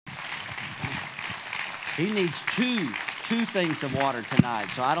He needs two things of water tonight,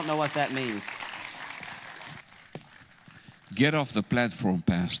 so I don't know what that means. Get off the platform,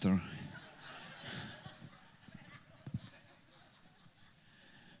 Pastor.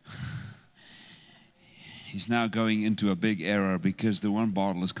 He's now going into a big error because the one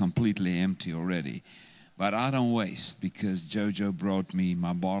bottle is completely empty already. But I don't waste because Jojo brought me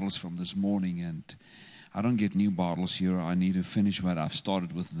my bottles from this morning, and I don't get new bottles here. I need to finish what I've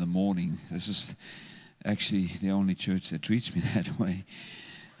started with in the morning. This is actually the only church that treats me that way.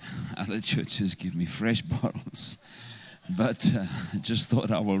 Other churches give me fresh bottles. But I just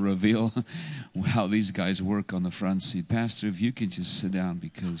thought I will reveal how these guys work on the front seat. Pastor, if you can just sit down,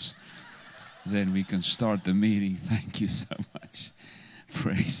 because then we can start the meeting. Thank you so much.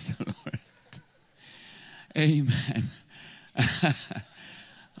 Praise the Lord. Amen.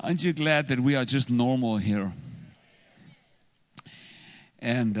 Aren't you glad that we are just normal here?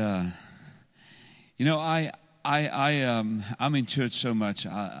 And you know, I'm in church so much.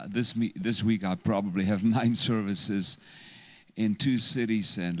 This week I probably have 9 services in 2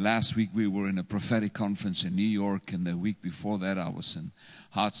 cities. And last week we were in a prophetic conference in New York, and the week before that I was in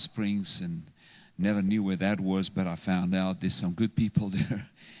Hot Springs, and never knew where that was, but I found out there's some good people there.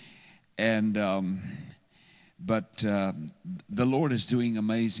 And but the Lord is doing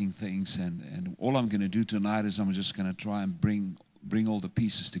amazing things, and all I'm going to do tonight is I'm just going to try and bring all the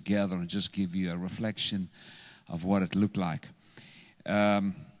pieces together and just give you a reflection of what it looked like.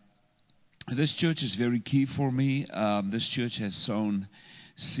 This church is very key for me. This church has sown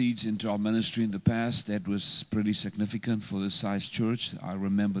seeds into our ministry in the past. That was pretty significant for this size church. I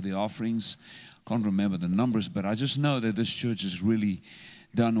remember the offerings. Can't remember the numbers, but I just know that this church has really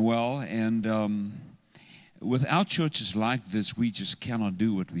done well. And without churches like this, we just cannot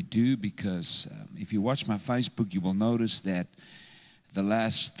do what we do, because if you watch my Facebook, you will notice that the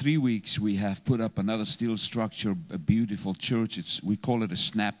last 3 weeks we have put up another steel structure, a beautiful church. We call it a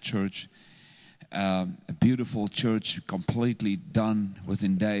snap church. A beautiful church, completely done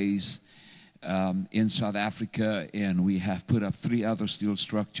within days in South Africa. And we have put up 3 other steel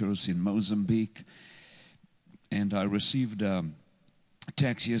structures in Mozambique. And I received a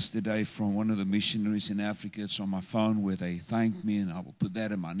text yesterday from one of the missionaries in Africa. It's on my phone where they thanked me, and I will put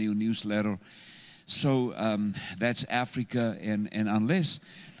that in my new newsletter. So that's Africa, and unless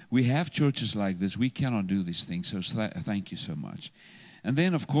we have churches like this, we cannot do these things. So thank you so much. And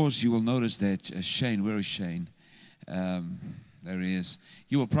then, of course, you will notice that Shane, where is Shane? There he is.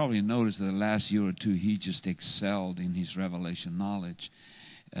 You will probably notice that the last year or two, he just excelled in his revelation knowledge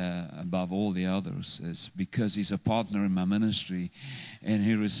above all the others. It's because he's a partner in my ministry, and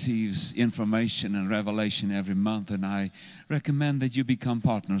he receives information and revelation every month. And I recommend that you become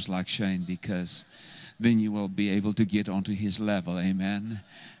partners like Shane, because then you will be able to get onto his level. Amen.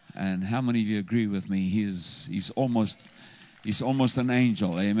 And how many of you agree with me? He's almost an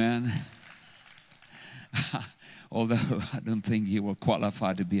angel. Amen. Although I don't think he will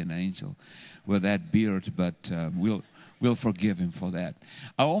qualify to be an angel with that beard, but we'll forgive him for that.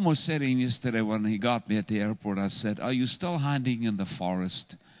 I almost said to him yesterday when he got me at the airport, I said, "Are you still hiding in the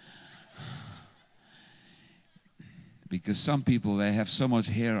forest?" Because some people, they have so much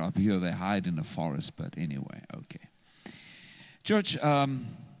hair up here, they hide in the forest. But anyway, okay. Church,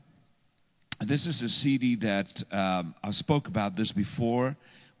 this is a CD that I spoke about this before.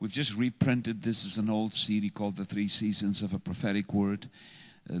 We've just reprinted. This is an old CD called The 3 Seasons of a Prophetic Word.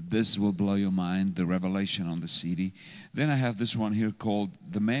 This will blow your mind, the revelation on the CD. Then I have this one here called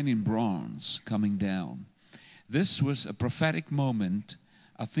The Man in Bronze Coming Down. This was a prophetic moment.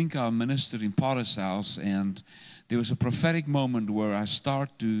 I think I ministered in Potter's house, and there was a prophetic moment where I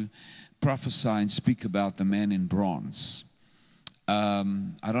start to prophesy and speak about the man in bronze.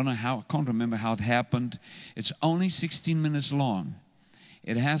 I don't know how, I can't remember how it happened. It's only 16 minutes long.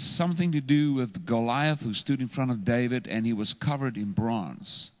 It has something to do with Goliath, who stood in front of David, and he was covered in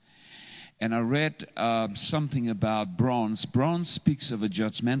bronze. And I read something about bronze. Bronze speaks of a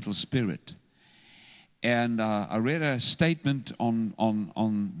judgmental spirit. And I read a statement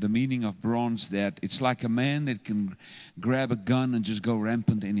on the meaning of bronze, that it's like a man that can grab a gun and just go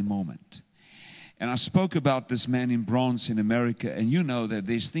rampant any moment. And I spoke about this man in bronze in America, and you know that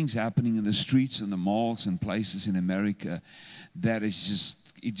there's things happening in the streets and the malls and places in America that is just,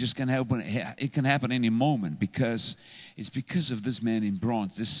 it just can happen. It can happen any moment, because it's because of this man in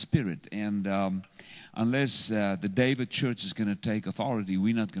bronze, this spirit. And unless the David Church is going to take authority,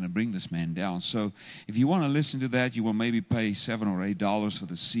 we're not going to bring this man down. So if you want to listen to that, you will maybe pay $7 or $8 for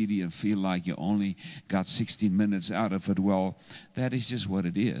the CD and feel like you only got 16 minutes out of it. Well, that is just what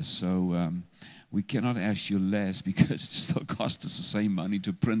it is. So we cannot ask you less because it still costs us the same money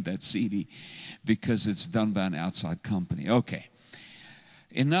to print that CD because it's done by an outside company. Okay.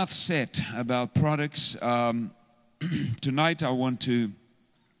 Enough said about products. Tonight I want to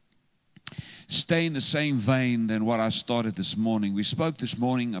stay in the same vein than what I started this morning. We spoke this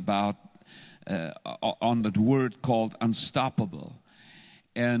morning about on that word called unstoppable.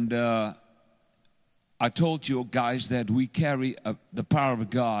 And I told you guys that we carry the power of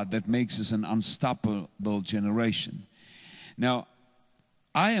God that makes us an unstoppable generation. Now,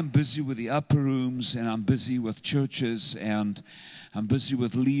 I am busy with the upper rooms, and I'm busy with churches, and I'm busy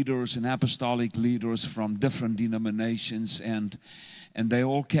with leaders and apostolic leaders from different denominations, and they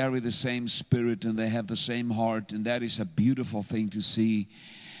all carry the same spirit, and they have the same heart, and that is a beautiful thing to see.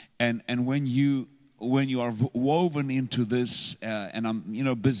 And when you are woven into this, and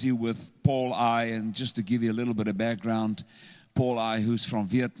I'm busy with Paul I, and just to give you a little bit of background, Paul I, who's from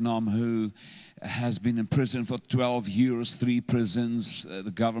Vietnam, who has been in prison for 12 years, 3 prisons.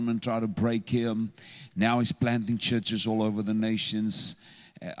 The government tried to break him. Now he's planting churches all over the nations.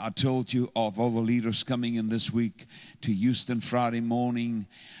 I told you of all the leaders coming in this week to Houston Friday morning.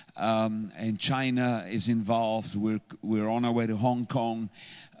 And China is involved. We're on our way to Hong Kong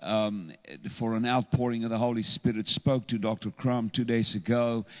for an outpouring of the Holy Spirit. Spoke to Dr. Crum 2 days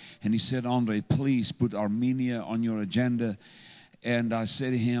ago, and he said, Andre, please put Armenia on your agenda. And I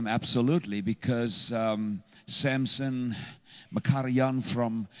said to him, absolutely, because Samson Makarian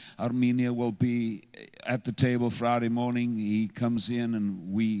from Armenia will be at the table Friday morning. He comes in,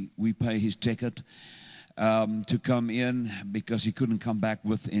 and we pay his ticket to come in because he couldn't come back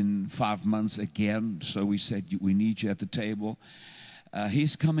within 5 months again. So we said, we need you at the table.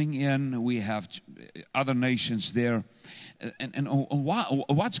 He's coming in. We have other nations there. And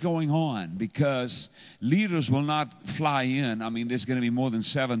what's going on? Because leaders will not fly in. I mean, there's going to be more than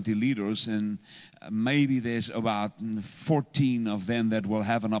 70 leaders, and maybe there's about 14 of them that will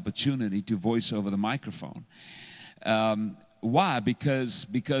have an opportunity to voice over the microphone. Why? Because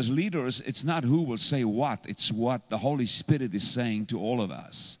leaders, it's not who will say what, it's what the Holy Spirit is saying to all of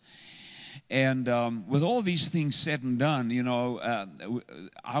us. And with all these things said and done,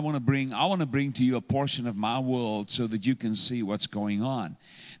 I want to bring to you a portion of my world so that you can see what's going on.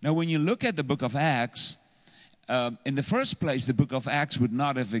 Now, when you look at the book of Acts, in the first place, the book of Acts would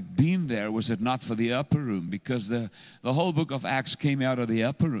not have been there was it not for the upper room, because the whole book of Acts came out of the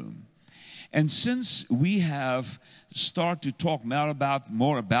upper room. And since we have started to talk more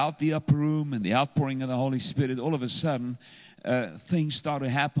about the upper room and the outpouring of the Holy Spirit, all of a sudden, things start to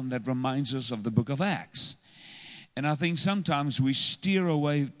happen that reminds us of the book of Acts. And I think sometimes we steer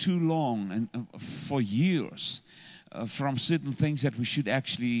away too long and for years from certain things that we should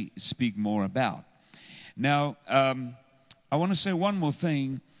actually speak more about. Now, I want to say one more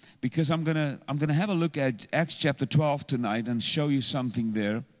thing, because I'm gonna have a look at Acts chapter 12 tonight and show you something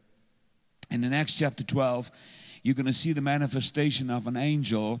there. And in Acts chapter 12, you're going to see the manifestation of an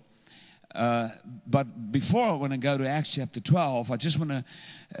angel. But before I want to go to Acts chapter 12, I just want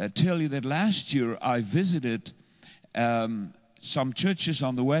to tell you that last year I visited some churches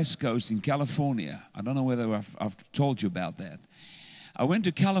on the West Coast in California. I don't know whether I've told you about that. I went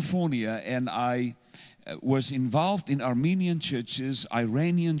to California, and I was involved in Armenian churches,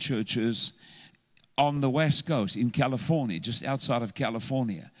 Iranian churches on the West Coast in California, just outside of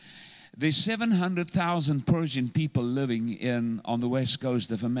California. There's 700,000 Persian people living on the West Coast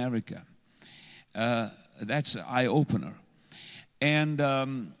of America. That's an eye-opener. And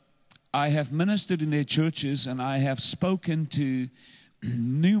I have ministered in their churches, and I have spoken to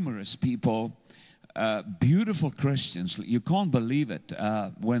numerous people, beautiful Christians. You can't believe it.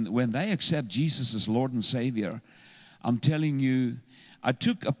 When they accept Jesus as Lord and Savior, I'm telling you, I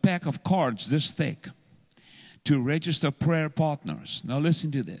took a pack of cards this thick to register prayer partners. Now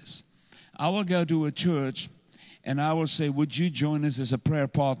listen to this. I will go to a church, and I will say, would you join us as a prayer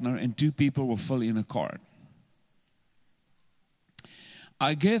partner? And 2 people will fill in a card.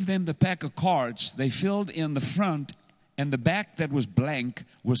 I gave them the pack of cards. They filled in the front, and the back that was blank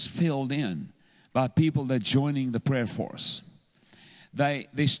was filled in by people that joining the prayer force.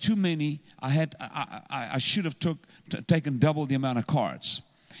 There's too many. I should have taken double the amount of cards.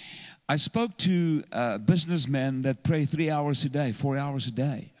 I spoke to businessmen that pray 3 hours a day, 4 hours a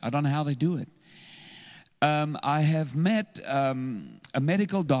day. I don't know how they do it. I have met a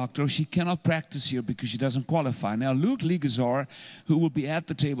medical doctor. She cannot practice here because she doesn't qualify. Now, Luke Ligazar, who will be at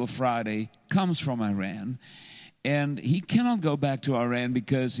the table Friday, comes from Iran. And he cannot go back to Iran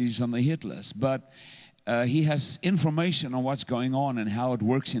because he's on the hit list. But he has information on what's going on and how it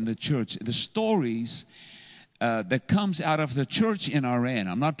works in the church. The stories that comes out of the church in Iran.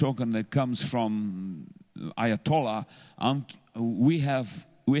 I'm not talking that comes from Ayatollah. We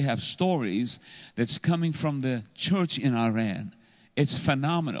have stories that's coming from the church in Iran. It's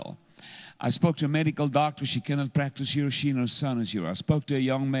phenomenal. I spoke to a medical doctor. She cannot practice here. She and her son is here. I spoke to a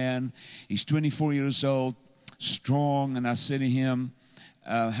young man. He's 24 years old, strong. And I said to him,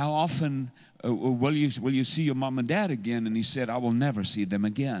 how often will you see your mom and dad again? And he said, I will never see them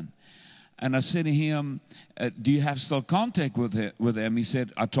again. And I said to him, do you have still contact with them? He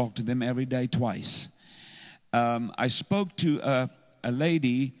said, I talk to them every day twice. I spoke to a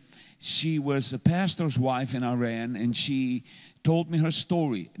lady. She was a pastor's wife in Iran, and she told me her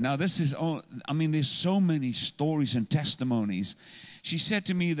story. Now, this is all, there's so many stories and testimonies. She said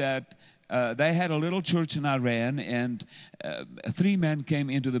to me that they had a little church in Iran, and 3 men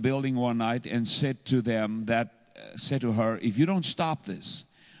came into the building one night and said to her, if you don't stop this,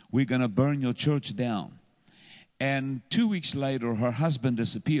 we're going to burn your church down. And 2 weeks later, her husband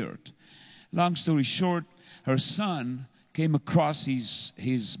disappeared. Long story short, her son came across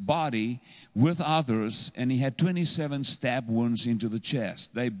his body with others, and he had 27 stab wounds into the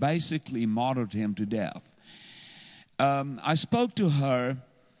chest. They basically martyred him to death. I spoke to her,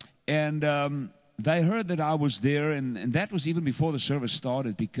 and they heard that I was there, and that was even before the service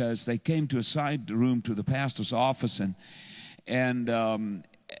started, because they came to a side room to the pastor's office, and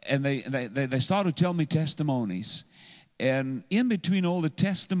they started to tell me testimonies. And in between all the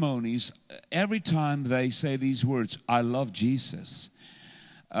testimonies, every time they say these words, I love Jesus.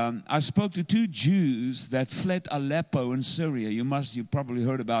 I spoke to 2 Jews that fled Aleppo in Syria. You probably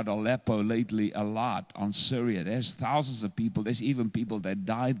heard about Aleppo lately a lot on Syria. There's thousands of people. There's even people that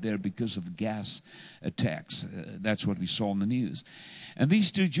died there because of gas attacks. That's what we saw on the news. And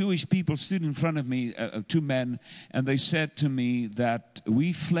these 2 Jewish people stood in front of me, 2 men, and they said to me that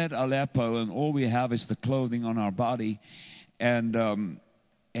we fled Aleppo and all we have is the clothing on our body,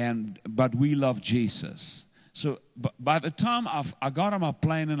 but we love Jesus. So by the time I got on my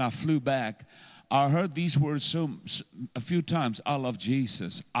plane and I flew back, I heard these words a few times. I love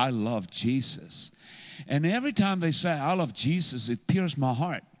Jesus. I love Jesus. And every time they say, I love Jesus, it pierced my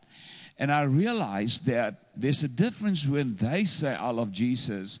heart. And I realized that there's a difference when they say, I love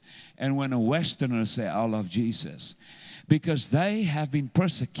Jesus, and when a Westerner say, I love Jesus. Because they have been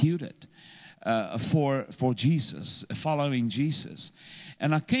persecuted for Jesus, following Jesus.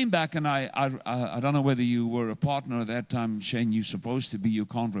 And I came back, and I don't know whether you were a partner at that time, Shane. You're supposed to be. You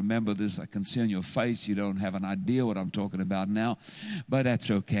can't remember this. I can see on your face you don't have an idea what I'm talking about now, but that's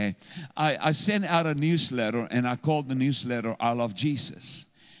okay. I sent out a newsletter, and I called the newsletter I Love Jesus,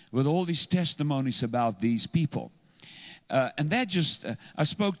 with all these testimonies about these people. And that just, I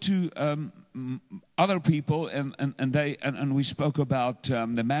spoke to other people, and we spoke about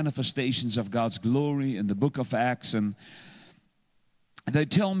the manifestations of God's glory in the book of Acts. And they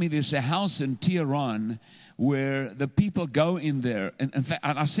tell me there's a house in Tehran where the people go in there. And in fact,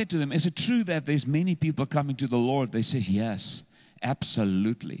 I said to them, is it true that there's many people coming to the Lord? They said, yes,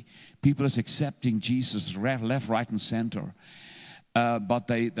 absolutely. People is accepting Jesus left, right, and center. But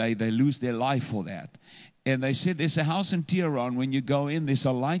they lose their life for that. And they said there's a house in Tehran. When you go in, there's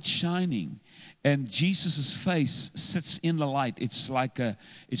a light shining, and Jesus' face sits in the light. It's like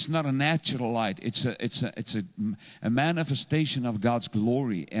it's not a natural light. It's a manifestation of God's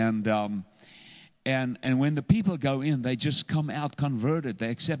glory. And when the people go in, they just come out converted. They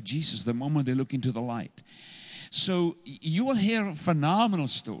accept Jesus the moment they look into the light. So you will hear phenomenal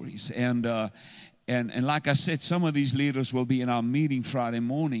stories. And like I said, some of these leaders will be in our meeting Friday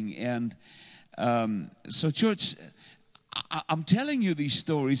morning. And so, church, I'm telling you these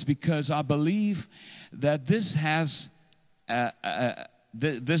stories because I believe that this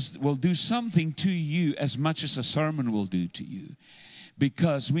will do something to you as much as a sermon will do to you,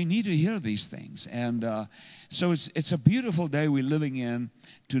 because we need to hear these things. And so it's a beautiful day we're living in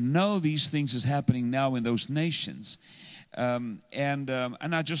to know these things is happening now in those nations. And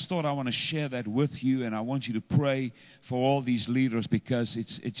I just thought I want to share that with you, and I want you to pray for all these leaders, because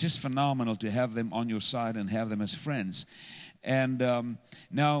it's just phenomenal to have them on your side and have them as friends. And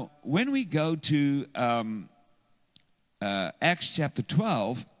now, when we go to Acts chapter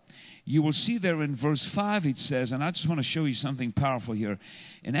 12, you will see there in verse 5 it says, and I just want to show you something powerful here.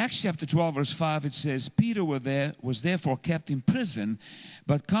 In Acts chapter 12, verse 5, it says, Peter was therefore kept in prison,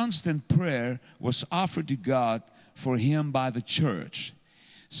 but constant prayer was offered to God for him by the church.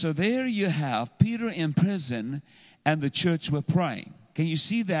 So there you have Peter in prison, and the church were praying. Can you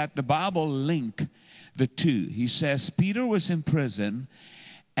see that? The Bible link the two. He says Peter was in prison,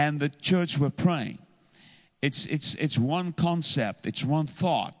 and the church were praying. It's one concept. It's one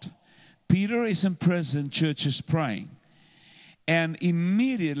thought. Peter is in prison, church is praying. And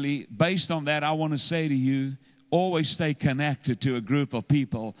immediately, based on that, I want to say to you, always stay connected to a group of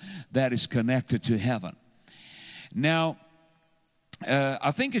people that is connected to heaven. Now,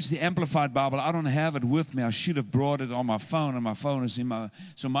 I think it's the Amplified Bible. I don't have it with me. I should have brought it on my phone, and my phone is in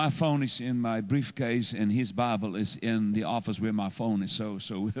my phone is in my briefcase, and his Bible is in the office where my phone is. So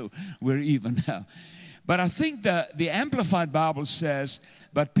we're even now. But I think the Amplified Bible says,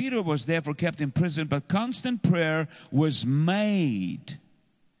 but Peter was therefore kept in prison, but constant prayer was made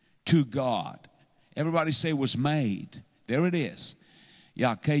to God. Everybody say was made. There it is.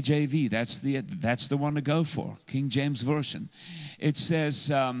 Yeah, KJV, that's the one to go for, King James Version. It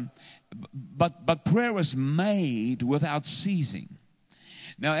says, but prayer was made without ceasing.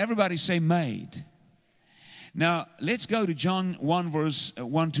 Now, everybody say made. Now, let's go to John 1, verse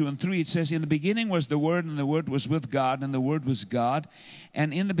 1, 2, and 3. It says, in the beginning was the Word, and the Word was with God, and the Word was God.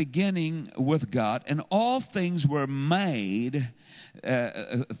 And in the beginning with God, and all things were made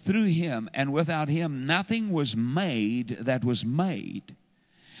through Him, and without Him nothing was made that was made.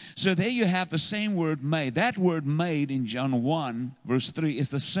 So there you have the same word made. That word made in John 1, verse 3 is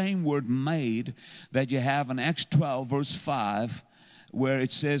the same word made that you have in Acts 12, verse 5, where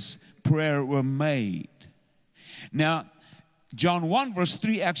it says prayer were made. Now, John 1, verse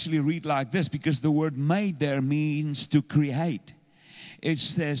 3 actually read like this, because the word made there means to create. It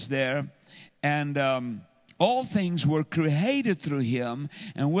says there, and all things were created through Him,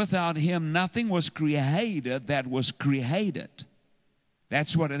 and without Him nothing was created that was created.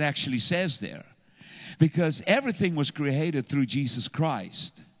 That's what it actually says there. Because everything was created through Jesus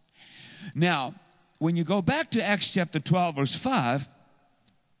Christ. Now, when you go back to Acts chapter 12, verse 5,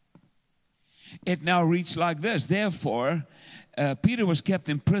 it now reads like this. Therefore, Peter was kept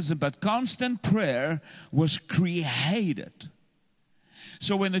in prison, but constant prayer was created.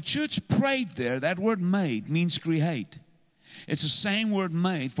 So when the church prayed there, that word made means create. It's the same word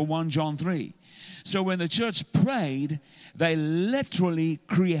made for 1 John 3. So when the church prayed, they literally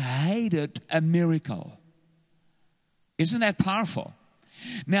created a miracle. Isn't that powerful?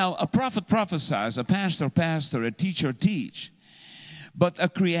 Now, a prophet prophesies, a pastor, a teacher, teach. But a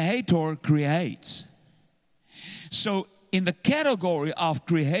creator creates. So in the category of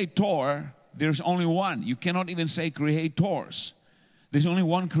creator, there's only one. You cannot even say creators. There's only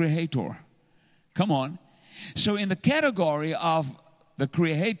one creator. Come on. So in the category of the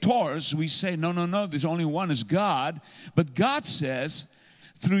creators, we say, no, there's only one is God. But God says,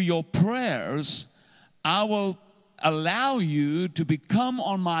 through your prayers, I will allow you to become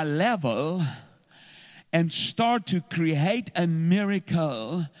on my level and start to create a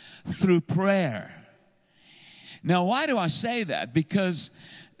miracle through prayer. Now, why do I say that? Because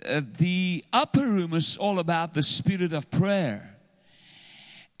the upper room is all about the spirit of prayer.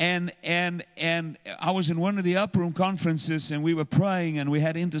 And I was in one of the upper room conferences, and we were praying, and we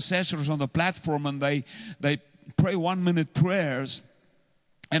had intercessors on the platform, and they pray 1-minute prayers.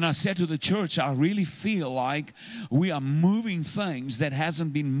 And I said to the church, I really feel like we are moving things that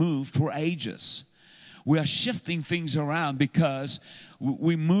hasn't been moved for ages. We are shifting things around because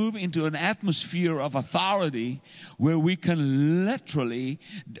we move into an atmosphere of authority where we can literally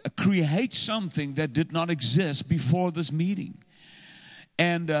create something that did not exist before this meeting.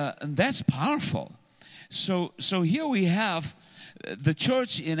 And that's powerful. So here we have the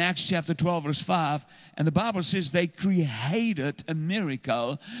church in Acts chapter 12, verse 5, and the Bible says they created a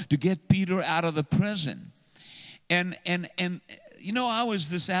miracle to get Peter out of the prison. And you know, I was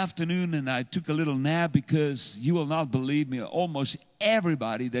this afternoon and I took a little nap because you will not believe me. Almost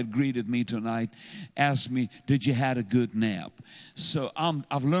everybody that greeted me tonight asked me, did you have a good nap? So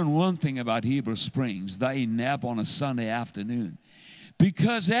I've learned one thing about Heber Springs. They nap on a Sunday afternoon.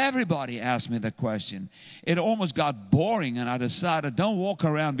 Because everybody asked me that question. It almost got boring, and I decided, don't walk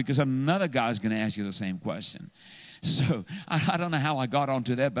around because another guy's going to ask you the same question. So I don't know how I got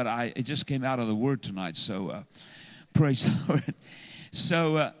onto that, but it just came out of the Word tonight. So praise the Lord.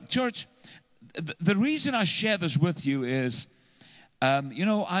 So church, the reason I share this with you is, you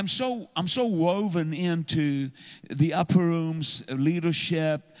know, I'm so woven into the upper rooms,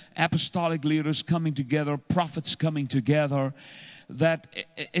 leadership, apostolic leaders coming together, prophets coming together, that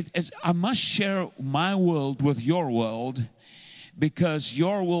I must share my world with your world, because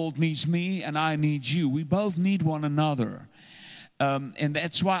your world needs me and I need you. We both need one another. And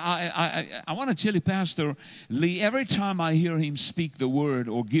that's why I want to tell you, Pastor Lee, every time I hear him speak the word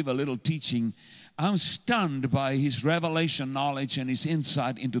or give a little teaching, I'm stunned by his revelation knowledge and his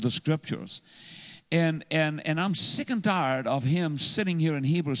insight into the scriptures. And I'm sick and tired of him sitting here in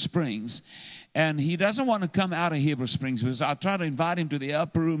Heber Springs. And he doesn't want to come out of Heber Springs, because I try to invite him to the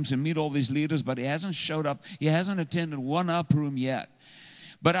upper rooms and meet all these leaders, but he hasn't showed up. He hasn't attended one upper room yet.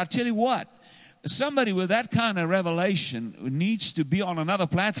 But I tell you what, somebody with that kind of revelation needs to be on another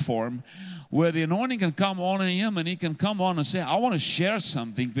platform where the anointing can come on him, and he can come on and say, I want to share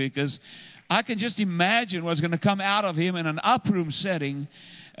something, because I can just imagine what's going to come out of him in an upper room setting.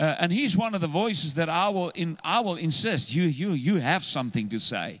 And he's one of the voices that I will insist, you have something to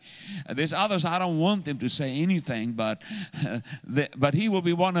say. There's others I don't want them to say anything, but he will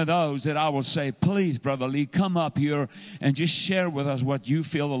be one of those that I will say, please, Brother Lee, come up here and just share with us what you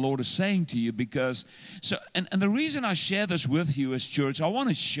feel the Lord is saying to you. Because and the reason I share this with you as church, I want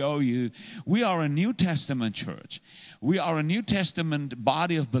to show you we are a New Testament church. We are a New Testament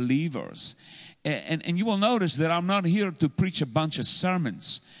body of believers. And you will notice that I'm not here to preach a bunch of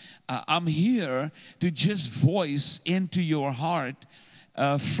sermons. I'm here to just voice into your heart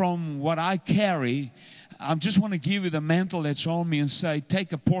from what I carry. I just want to give you the mantle that's on me and say,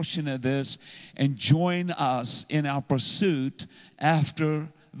 take a portion of this and join us in our pursuit after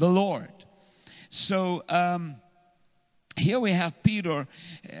the Lord. So, here we have Peter.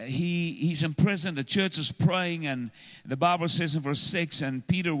 He's in prison. The church is praying, and the Bible says in verse 6, and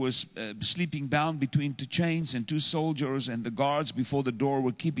Peter was sleeping bound between two chains, and two soldiers and the guards before the door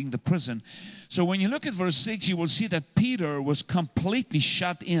were keeping the prison. So when you look at verse 6, you will see that Peter was completely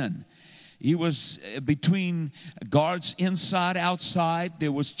shut in. He was between guards inside, outside.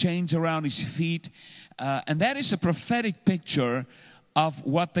 There was chains around his feet. And that is a prophetic picture of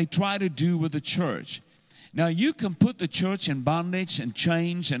what they try to do with the church. Now, you can put the church in bondage and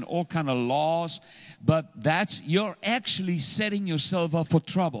chains and all kind of laws, but you're actually setting yourself up for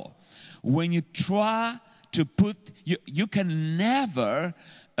trouble. When you try to you can never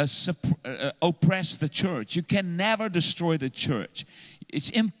oppress the church. You can never destroy the church. It's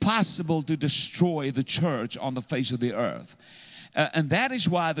impossible to destroy the church on the face of the earth. And that is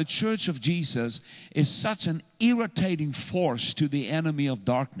why the church of Jesus is such an irritating force to the enemy of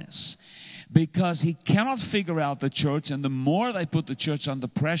darkness. Because he cannot figure out the church, and the more they put the church under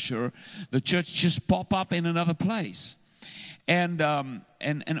pressure, the church just pop up in another place. And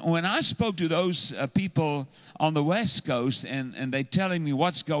when I spoke to those people on the West Coast, and they telling me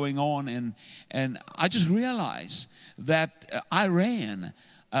what's going on, and I just realized that Iran,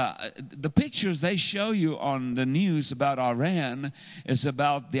 the pictures they show you on the news about Iran is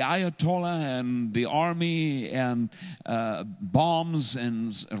about the Ayatollah and the army and bombs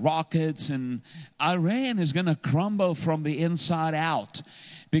and rockets. And Iran is going to crumble from the inside out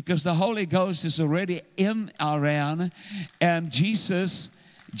because the Holy Ghost is already in Iran, and Jesus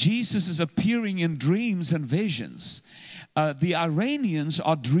is appearing in dreams and visions. The Iranians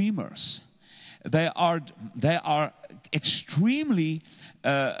are dreamers. They are extremely.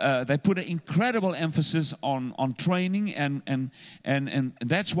 They put an incredible emphasis on training, and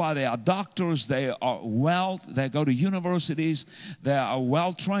that's why they are doctors. They go to universities. They are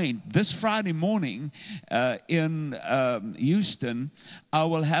well trained. This Friday morning in Houston, I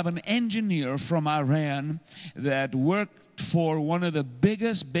will have an engineer from Iran that worked for one of the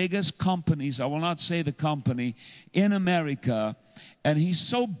biggest companies, I will not say the company, in America. And he's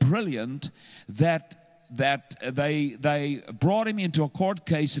so brilliant that they brought him into a court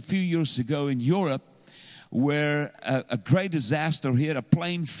case a few years ago in Europe, where a great disaster hit. A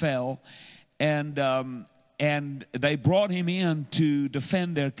plane fell, and they brought him in to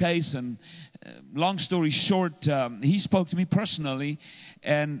defend their case. And long story short, he spoke to me personally,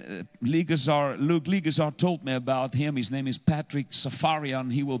 and Luke Ligazar told me about him. His name is Patrick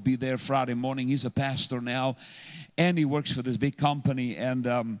Safarian. He will be there Friday morning. He's a pastor now, and he works for this big company.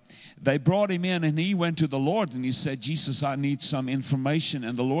 And they brought him in, and he went to the Lord, and he said, Jesus, I need some information.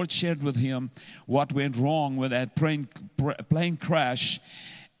 And the Lord shared with him what went wrong with that plane crash.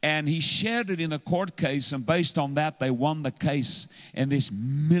 And he shared it in a court case, and based on that, they won the case, and there's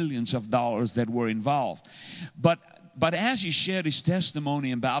millions of dollars that were involved. But as he shared his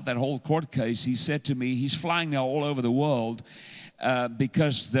testimony about that whole court case, he said to me, he's flying now all over the world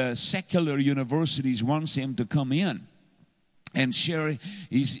because the secular universities wants him to come in and share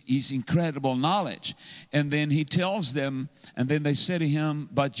his incredible knowledge. And then he tells them, and then they say to him,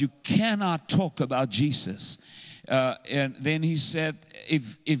 but you cannot talk about Jesus. And then he said,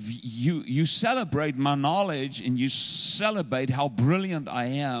 if you celebrate my knowledge and you celebrate how brilliant I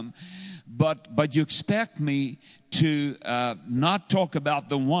am, but you expect me to not talk about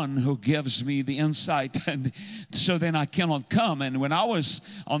the one who gives me the insight, and so then I cannot come. And when I was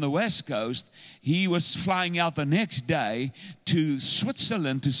on the West Coast, he was flying out the next day to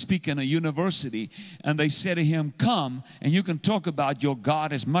Switzerland to speak in a university, and they said to him, come and you can talk about your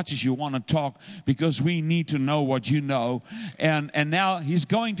God as much as you want to talk, because we need to know what you know. And now he's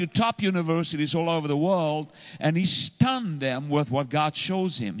going to top universities all over the world, and he stunned them with what God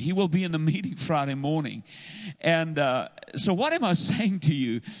shows him. He will be in the meeting Friday morning. And so what am I saying to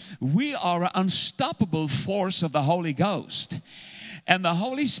you? We are an unstoppable force of the Holy Ghost. And the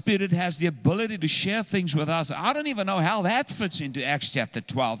Holy Spirit has the ability to share things with us. I don't even know how that fits into Acts chapter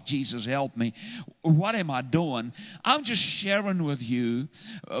 12. Jesus, help me. What am I doing? I'm just sharing with you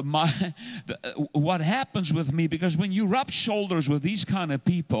what happens with me, because when you rub shoulders with these kind of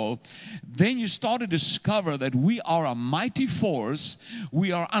people, then you start to discover that we are a mighty force,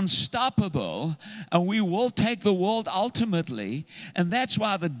 we are unstoppable, and we will take the world ultimately. And that's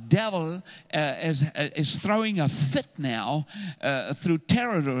why the devil is throwing a fit now through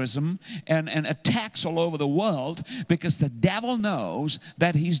terrorism and attacks all over the world, because the devil knows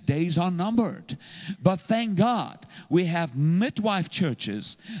that his days are numbered. But thank God we have midwife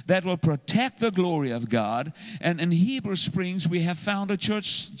churches that will protect the glory of God. And in Heber Springs we have found a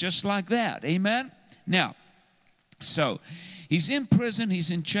church just like that. Amen? Now, so he's in prison,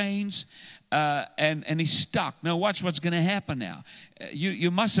 he's in chains, and he's stuck. Now watch what's going to happen now.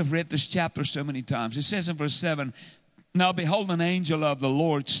 You must have read this chapter so many times. It says in verse 7, now behold, an angel of the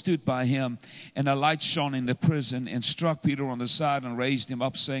Lord stood by him, and a light shone in the prison, and struck Peter on the side and raised him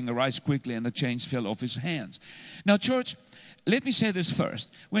up, saying, arise quickly, and the chains fell off his hands. Now church, let me say this first.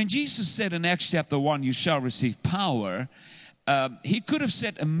 When Jesus said in Acts chapter 1, you shall receive power, he could have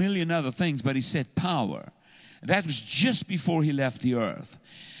said a million other things, but he said power. That was just before he left the earth.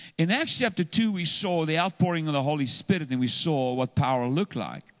 In Acts chapter 2, we saw the outpouring of the Holy Spirit, and we saw what power looked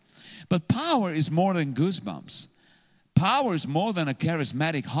like. But power is more than goosebumps. Power is more than a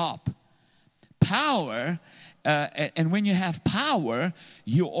charismatic hop. Power, and when you have power,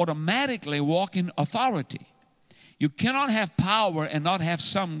 you automatically walk in authority. You cannot have power and not have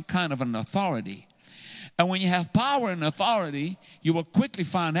some kind of an authority. And when you have power and authority, you will quickly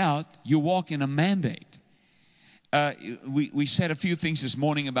find out you walk in a mandate. We said a few things this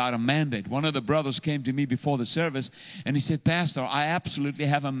morning about a mandate. One of the brothers came to me before the service, and he said, Pastor, I absolutely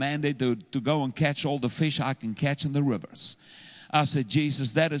have a mandate to go and catch all the fish I can catch in the rivers. I said,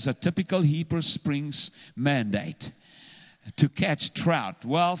 Jesus, that is a typical Heber Springs mandate, to catch trout.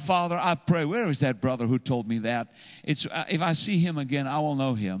 Well, Father, I pray, where is that brother who told me that? It's if I see him again, I will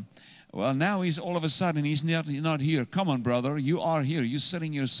know him. Well, now he's all of a sudden, he's not here. Come on, brother, you are here. You're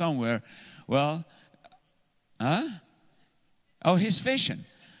sitting here somewhere. Well, huh? Oh, he's fishing.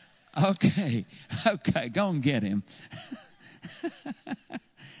 Okay, go and get him.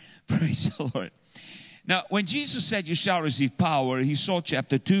 Praise the Lord. Now, when Jesus said you shall receive power, he saw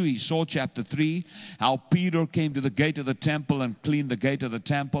chapter 2, he saw chapter 3, how Peter came to the gate of the temple and cleaned the gate of the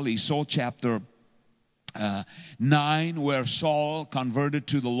temple. He saw chapter 9, where Saul converted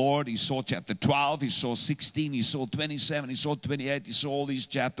to the Lord. He saw chapter 12, he saw 16, he saw 27, he saw 28, he saw all these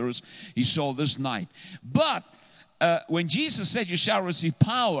chapters. He saw this night. But when Jesus said you shall receive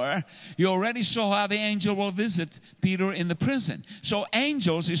power, you already saw how the angel will visit Peter in the prison. So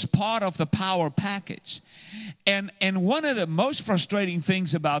angels is part of the power package. And one of the most frustrating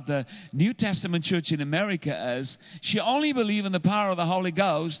things about the New Testament church in America is she only believes in the power of the Holy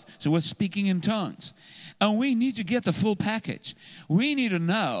Ghost, so we're speaking in tongues. And we need to get the full package. We need to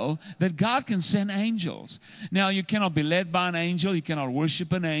know that God can send angels. Now, you cannot be led by an angel. You cannot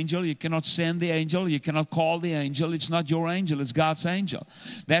worship an angel. You cannot send the angel. You cannot call the angel. It's not your angel. It's God's angel.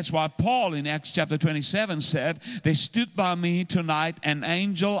 That's why Paul in Acts chapter 27 said, they stood by me tonight, an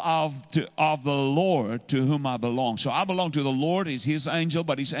angel of the Lord to whom I belong. So I belong to the Lord. He's his angel,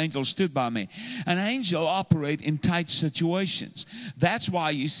 but his angel stood by me. An angel operates in tight situations. That's why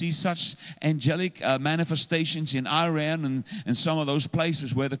you see such angelic manifestations in Iran and some of those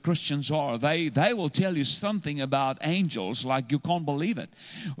places where the Christians are. They will tell you something about angels like you can't believe it.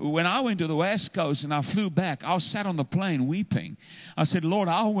 When I went to the West Coast and I flew back, I sat on the plane weeping. I said, Lord,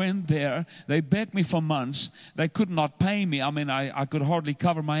 I went there. They begged me for months. They could not pay me. I mean, I could hardly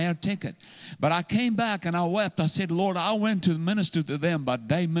cover my air ticket. But I came back and I wept. I said, Lord, I went to minister to them, but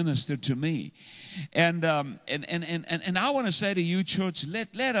they ministered to me. And I want to say to you, church,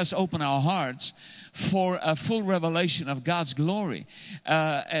 let us open our hearts for for a full revelation of God's glory.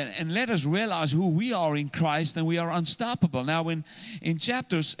 And let us realize who we are in Christ, and we are unstoppable. Now, in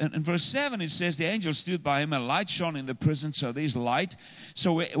verse 7, it says, the angel stood by him, and light shone in the prison. So there's light.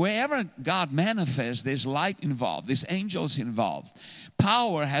 So wherever God manifests, there's light involved. There's angels involved.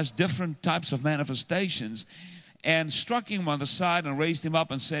 Power has different types of manifestations. And struck him on the side and raised him up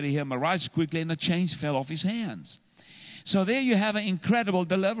and said to him, arise quickly, and the chains fell off his hands. So there you have an incredible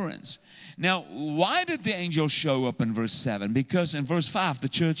deliverance. Now, why did the angel show up in verse 7? Because in verse 5, the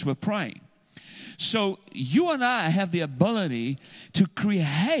church were praying. So you and I have the ability to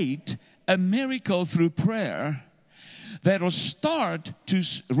create a miracle through prayer that will start to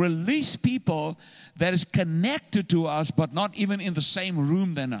release people that is connected to us, but not even in the same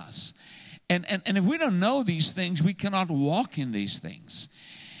room than us. And if we don't know these things, we cannot walk in these things.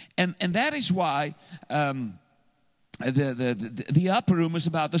 And that is why the upper room is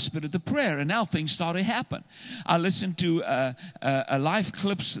about the spirit of prayer. And now things start to happen. I listened to live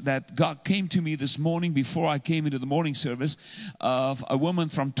clips that God came to me this morning before I came into the morning service of a woman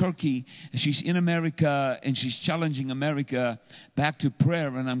from Turkey. She's in America and she's challenging America back to prayer.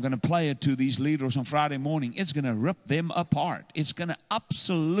 And I'm going to play it to these leaders on Friday morning. It's going to rip them apart. It's going to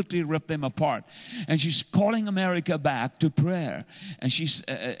absolutely rip them apart. And she's calling America back to prayer. And she's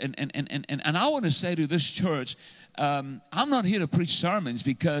and I want to say to this church, I'm not here to preach sermons,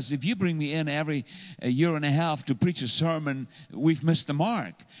 because if you bring me in every year and a half to preach a sermon, we've missed the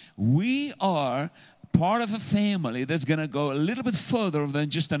mark. We are part of a family that's going to go a little bit further than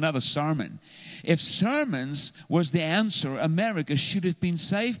just another sermon. If sermons was the answer, America should have been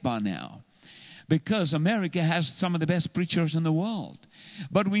saved by now, because America has some of the best preachers in the world.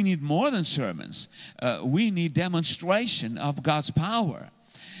 But we need more than sermons. We need demonstration of God's power.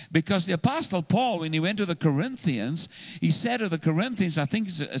 Because the Apostle Paul, when he went to the Corinthians, he said to the Corinthians, I think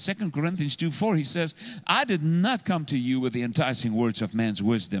it's 2 Corinthians 2:4, he says, I did not come to you with the enticing words of man's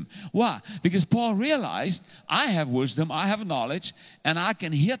wisdom. Why? Because Paul realized, I have wisdom, I have knowledge, and I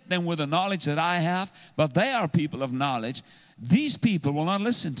can hit them with the knowledge that I have, but they are people of knowledge. These people will not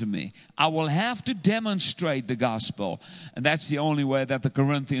listen to me. I will have to demonstrate the gospel. And that's the only way that the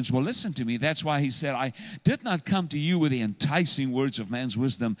Corinthians will listen to me. That's why he said, I did not come to you with the enticing words of man's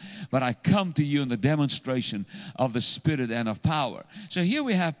wisdom, but I come to you in the demonstration of the Spirit and of power. So here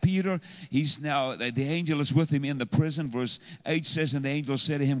we have Peter. He's now, the angel is with him in the prison. Verse 8 says, and the angel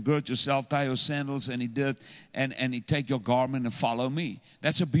said to him, gird yourself, tie your sandals. And he did. And he take your garment and follow me.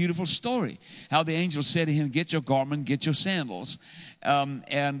 That's a beautiful story. How the angel said to him, get your garment, get your sandals. That's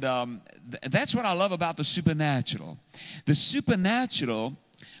what I love about the supernatural. The supernatural,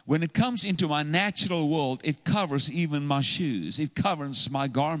 when it comes into my natural world, it covers even my shoes. It covers my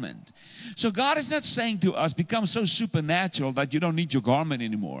garment. So God is not saying to us, become so supernatural that you don't need your garment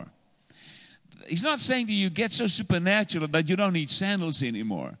anymore. He's not saying to you, get so supernatural that you don't need sandals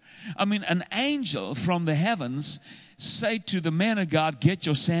anymore. I mean, an angel from the heavens say to the man of God, get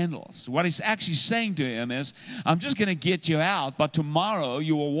your sandals. What he's actually saying to him is, I'm just going to get you out, but tomorrow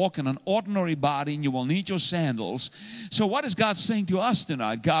you will walk in an ordinary body and you will need your sandals. So what is God saying to us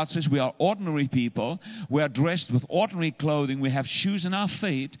tonight? God says we are ordinary people. We are dressed with ordinary clothing. We have shoes in our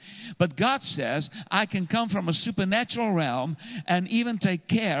feet. But God says, I can come from a supernatural realm and even take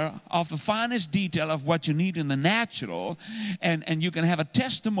care of the finest detail of what you need in the natural. And you can have a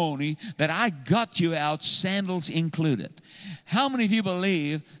testimony that I got you out, sandals included. How many of you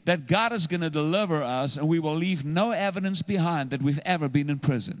believe that God is going to deliver us and we will leave no evidence behind that we've ever been in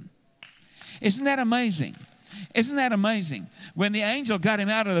prison? Isn't that amazing? Isn't that amazing? When the angel got him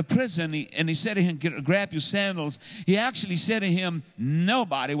out of the prison and he said to him, grab your sandals, he actually said to him,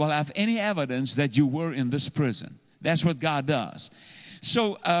 nobody will have any evidence that you were in this prison. That's what God does.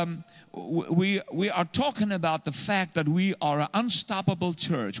 So we are talking about the fact that we are an unstoppable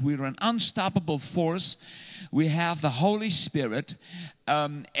church. We are an unstoppable force. We have the Holy Spirit,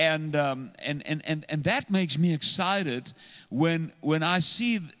 and that makes me excited when I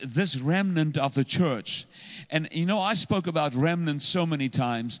see this remnant of the church. And you know, I spoke about remnant so many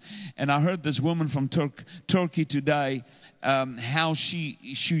times, and I heard this woman from Turkey today, how she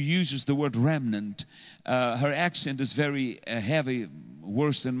uses the word remnant. Her accent is very heavy,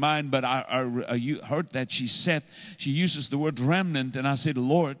 worse than mine, but I heard that she uses the word remnant, and I said,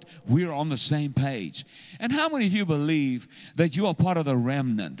 Lord, we're on the same page. And how many of you believe that you are part of the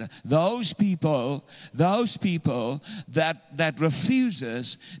remnant. Those people that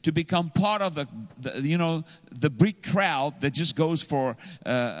refuses to become part of the big crowd that just goes for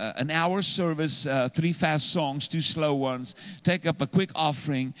an hour service, 3 fast songs, 2 slow ones, take up a quick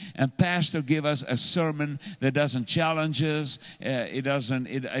offering, and pastor give us a sermon that doesn't challenge us, it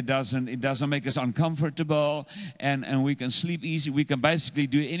doesn't make us uncomfortable, and we can sleep easy. We can basically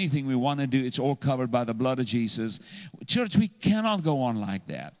do anything we want to do. It's all covered by the blood of Jesus. Church, we cannot go on like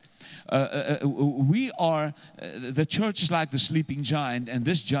that. The church is like the sleeping giant, and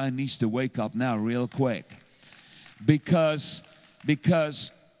this giant needs to wake up now real quick. Because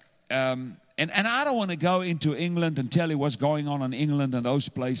and I don't want to go into England and tell you what's going on in England and those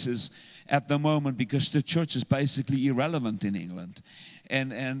places at the moment, because the church is basically irrelevant in England.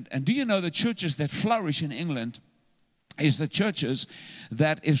 And do you know the churches that flourish in England is the churches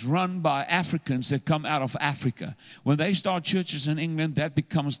that is run by Africans that come out of Africa. When they start churches in England, that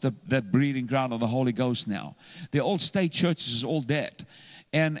becomes the breeding ground of the Holy Ghost now. The old state churches is all dead.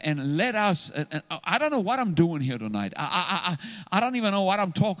 And let us, I don't know what I'm doing here tonight. I don't even know what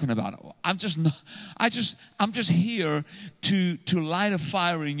I'm talking about. I'm just here to light a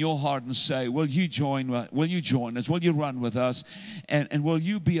fire in your heart and say, will you join us? Will you run with us? And will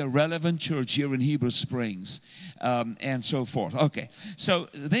you be a relevant church here in Heber Springs? And so forth. Okay. So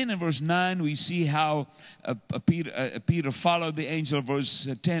then in verse 9, we see how Peter followed the angel. Verse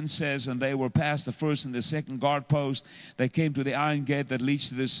 10 says, and they were past the first and the second guard post. They came to the iron gate that leads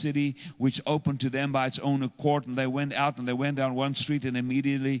to the city, which opened to them by its own accord, and they went out and they went down one street, and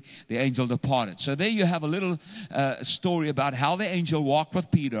immediately the angel departed. So there you have a little story about how the angel walked with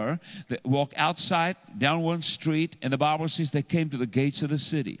Peter. They walked outside down one street, and the Bible says they came to the gates of the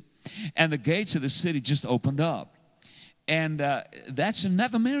city, and the gates of the city just opened up. And that's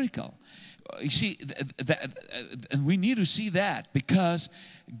another miracle. You see, and we need to see that, because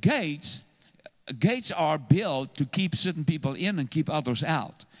gates are built to keep certain people in and keep others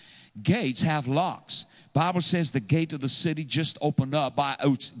out. Gates have locks. Bible says the gate of the city just opened up by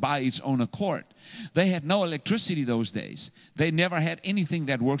its own accord. They had no electricity those days. They never had anything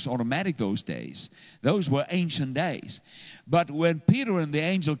that works automatic those days. Those were ancient days. But when Peter and the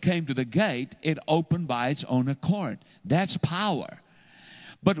angel came to the gate, it opened by its own accord. That's power.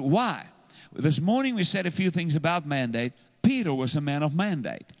 But why? This morning we said a few things about mandate. Peter was a man of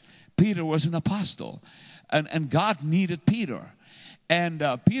mandate. Peter was an apostle, and God needed Peter. And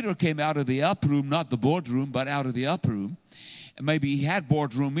Peter came out of the upper room, not the boardroom, but out of the upper room. Maybe he had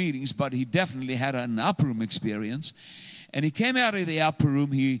boardroom meetings, but he definitely had an upper room experience. And he came out of the upper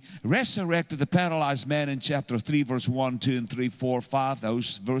room. He resurrected the paralyzed man in chapter 3, verse 1, 2, and 3, 4, 5,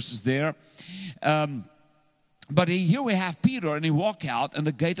 those verses there. But here we have Peter, and he walked out, and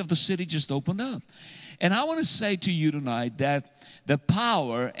the gate of the city just opened up. And I want to say to you tonight that the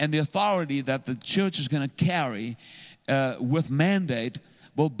power and the authority that the church is going to carry with mandate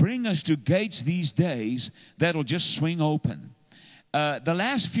will bring us to gates these days that will just swing open. The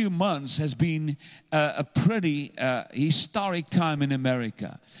last few months has been a pretty historic time in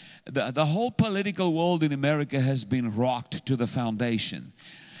America. The whole political world in America has been rocked to the foundation.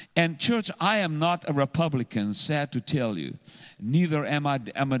 And church, I am not a Republican, sad to tell you. Neither am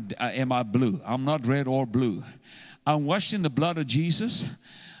I blue. I'm not red or blue. I'm washed in the blood of Jesus,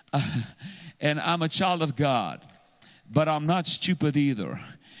 and I'm a child of God. But I'm not stupid either.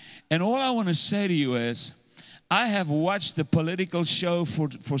 And all I want to say to you is, I have watched the political show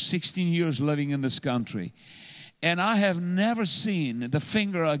for 16 years living in this country. And I have never seen the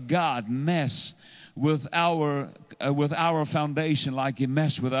finger of God mess with our foundation like He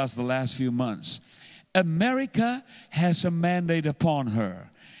messed with us the last few months. America has a mandate upon her.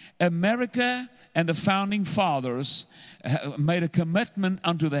 America and the founding fathers made a commitment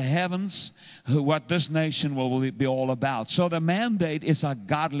unto the heavens what this nation will be all about. So the mandate is a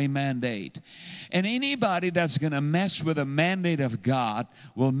godly mandate. And anybody that's going to mess with the mandate of God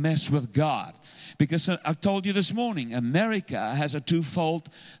will mess with God. Because I told you this morning, America has a twofold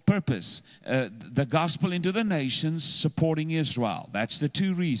purpose. The gospel into the nations, supporting Israel. That's the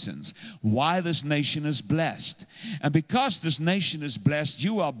two reasons why this nation is blessed. And because this nation is blessed,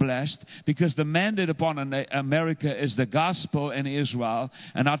 you are blessed, because the mandate upon America is the gospel and Israel.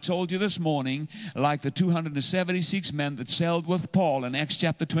 And I told you this morning, like the 276 men that sailed with Paul in Acts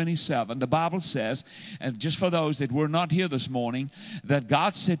chapter 27, the Bible says, and just for those that were not here this morning, that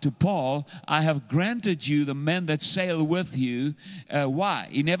God said to Paul, I have granted you the men that sail with you. Why?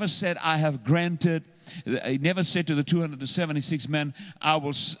 He never said, I have granted He never said to the 276 men, I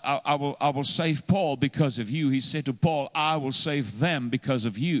will save Paul because of you. He said to Paul, I will save them because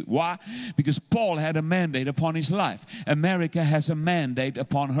of you. Why? Because Paul had a mandate upon his life. America has a mandate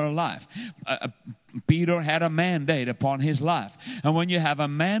upon her life. Peter had a mandate upon his life. And when you have a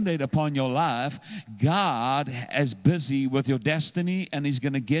mandate upon your life, God is busy with your destiny, and He's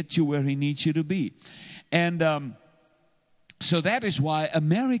going to get you where He needs you to be. And so that is why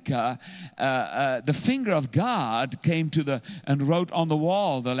America, the finger of God came to and wrote on the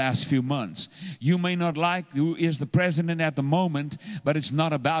wall the last few months. You may not like who is the president at the moment, but it's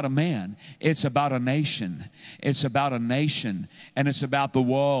not about a man. It's about a nation. It's about a nation, and it's about the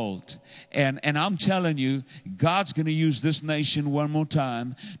world. And I'm telling you, God's going to use this nation one more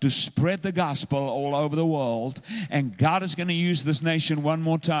time to spread the gospel all over the world. And God is going to use this nation one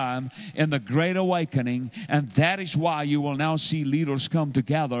more time in the Great Awakening. And that is why you will now see leaders come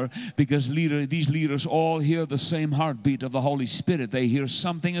together, because these leaders all hear the same heartbeat of the Holy Spirit. They hear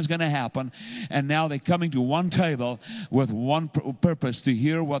something is going to happen, and now they're coming to one table with one purpose: to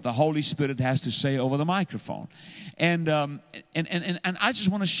hear what the Holy Spirit has to say over the microphone. And I just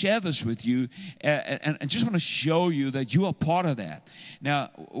want to share this with you, and just want to show you that you are part of that. Now,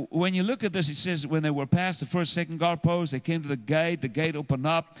 when you look at this, it says when they were past the first, second guard post, they came to the gate opened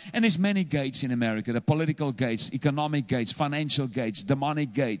up, and there's many gates in America: the political gates, economic gates, financial gates,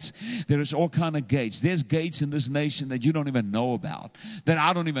 demonic gates. There is all kind of gates. There's gates in this nation that you don't even know about, that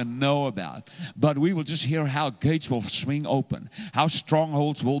I don't even know about. But we will just hear how gates will swing open, how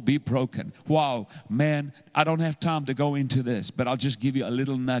strongholds will be broken. Wow, man, I don't have time to go into this, but I'll just give you a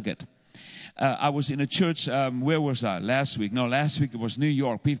little nugget. I was in a church, where was I? Last week it was New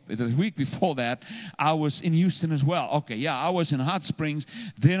York. The week before that, I was in Houston as well. Okay, yeah, I was in Hot Springs.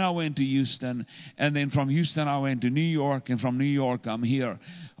 Then I went to Houston. And then from Houston, I went to New York. And from New York, I'm here.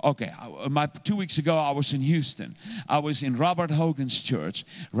 Okay, 2 weeks ago, I was in Houston. I was in Robert Hogan's church.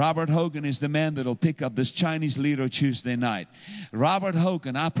 Robert Hogan is the man that will pick up this Chinese leader Tuesday night. Robert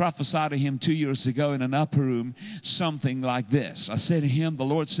Hogan, I prophesied to him 2 years ago in an upper room, something like this. I said to him, the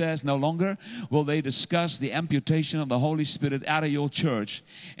Lord says, no longer will they discuss the amputation of the Holy Spirit out of your church.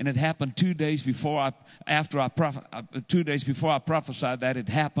 And it happened 2 days before I prophesied that. It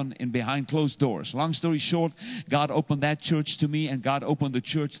happened in behind closed doors. Long story short, God opened that church to me, and God opened the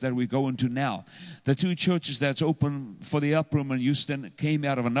church that we go into now. The two churches that's open for the upper room in Houston came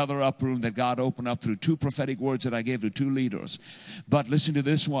out of another upper room that God opened up through 2 prophetic words that I gave to 2 leaders. But listen to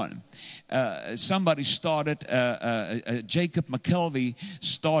this one. Somebody started, Jacob McKelvey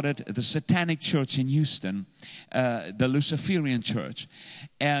started the Satanic Church in Houston, the Luciferian Church.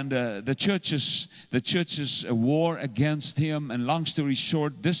 And the churches war against him. And long story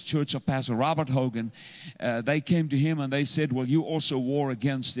short, this church of Pastor Robert Hogan, they came to him and they said, well, you also war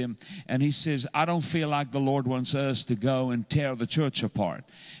against him. And he says, I don't feel like the Lord wants us to go and tear the church apart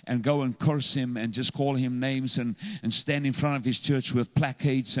and go and curse him and just call him names and stand in front of his church with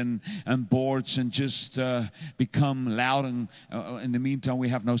placards and boards and just become loud. And in the meantime, we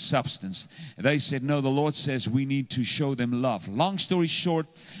have no substance. They said, no, the Lord says we need to show them love. Long story short,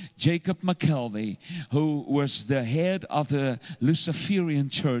 Jacob McKelvey, who was the head of the Luciferian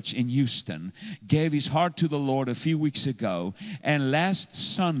church in Houston, gave his heart to the Lord a few weeks ago. And last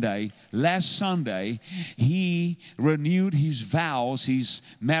Sunday, he renewed his vows, his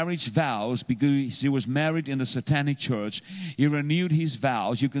marriage vows, because he was married in the Satanic Church. He renewed his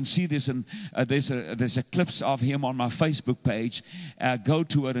vows. You can see this, and there's a clips of him on my Facebook page. Go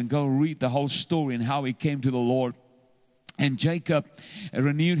to it and go read the whole story and how he came to the Lord. And Jacob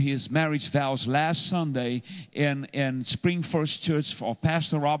renewed his marriage vows last Sunday in Spring First Church for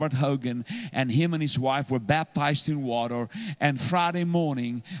Pastor Robert Hogan, and him and his wife were baptized in water. And Friday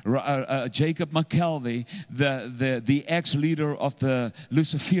morning, Jacob McKelvey, the ex-leader of the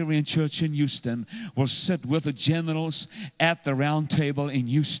Luciferian Church in Houston, will sit with the generals at the round table in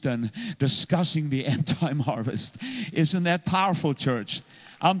Houston discussing the end-time harvest. Isn't that powerful, church?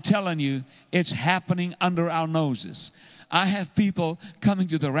 I'm telling you, it's happening under our noses. I have people coming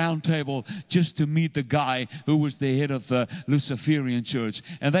to the round table just to meet the guy who was the head of the Luciferian church.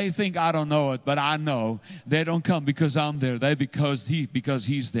 And they think I don't know it, but I know. They don't come because I'm there. They because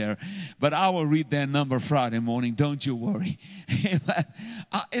he's there. But I will read their number Friday morning. Don't you worry.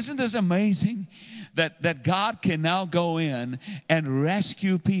 Isn't this amazing? That God can now go in and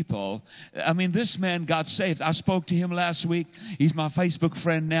rescue people. I mean, this man got saved. I spoke to him last week. He's my Facebook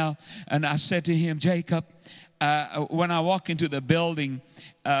friend now. And I said to him, Jacob, when I walk into the building,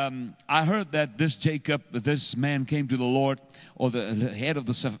 I heard that this man came to the Lord, or the head of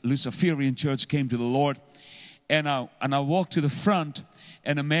the Luciferian church came to the Lord. and I walked to the front,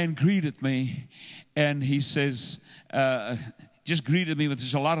 and a man greeted me, and he says, just greeted me with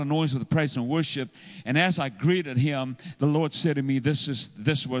just a lot of noise with praise and worship. And as I greeted him, the Lord said to me,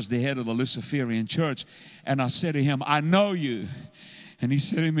 this was the head of the Luciferian church. And I said to him, I know you. And he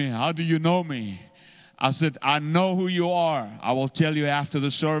said to me, how do you know me? I said, I know who you are. I will tell you after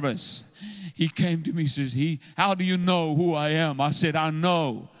the service. He came to me, says, how do you know who I am? I said, I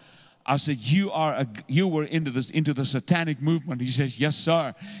know. I said, you were into the satanic movement. He says, yes,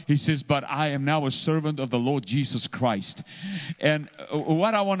 sir. He says, but I am now a servant of the Lord Jesus Christ. And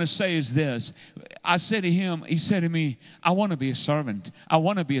what I want to say is this. I said to him, he said to me, I want to be a servant. I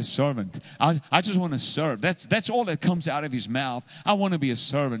want to be a servant. I just want to serve. That's all that comes out of his mouth. I want to be a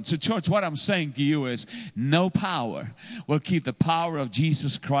servant. So church, what I'm saying to you is no power will keep the power of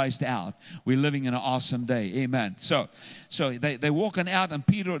Jesus Christ out. We're living in an awesome day. Amen. So they're walking out, and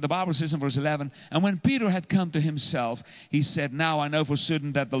Peter, the Bible says in verse 11, and when Peter had come to himself, he said, now I know for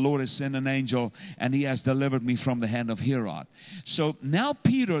certain that the Lord has sent an angel, and he has delivered me from the hand of Herod. So now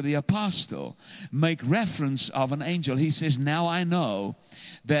Peter, the apostle, make reference of an angel. He says, now I know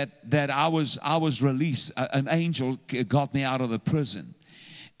that I was released. An angel got me out of the prison.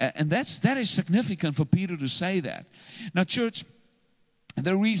 And that is significant for Peter to say that. Now, church,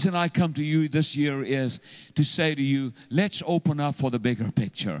 the reason I come to you this year is to say to you, let's open up for the bigger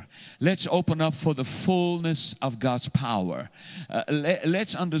picture. Let's open up for the fullness of God's power.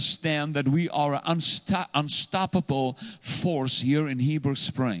 Let's understand that we are an unstoppable force here in Heber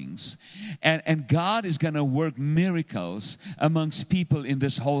Springs. And God is going to work miracles amongst people in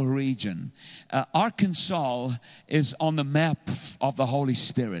this whole region. Arkansas is on the map of the Holy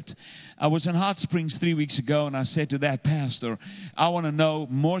Spirit. I was in Hot Springs 3 weeks ago, and I said to that pastor, I want to know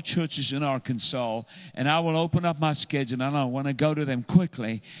more churches in Arkansas, and I will open up my schedule, and I want to go to them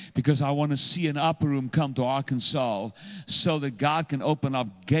quickly because I want to see an upper room come to Arkansas so that God can open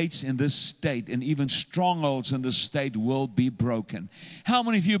up gates in this state, and even strongholds in this state will be broken. How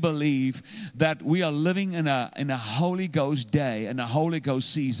many of you believe that we are living in a Holy Ghost day, in a Holy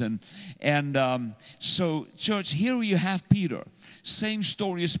Ghost season? And so, church, here you have Peter. Same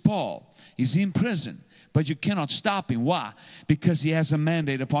story as Paul. He's in prison, but you cannot stop him. Why? Because he has a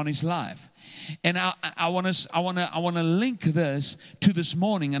mandate upon his life. And I want to link this to this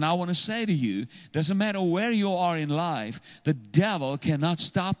morning, and I want to say to you, doesn't matter where you are in life, the devil cannot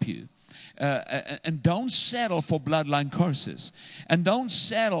stop you. And don't settle for bloodline curses. And don't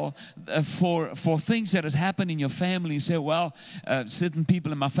settle for things that have happened in your family. You say, well, certain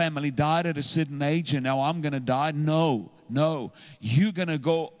people in my family died at a certain age, and now I'm going to die. No, you're going to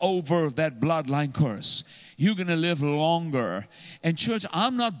go over that bloodline curse. You're going to live longer. And church,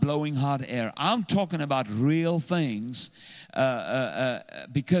 I'm not blowing hot air. I'm talking about real things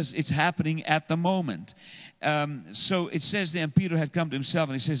because it's happening at the moment. So it says then Peter had come to himself,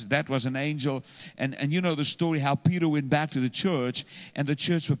 and he says that was an angel. And you know the story how Peter went back to the church, and the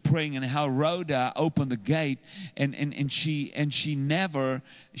church were praying, and how Rhoda opened the gate, and she never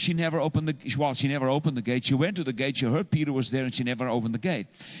opened she never opened the gate. She went to the gate, she heard Peter was there, and she never opened the gate.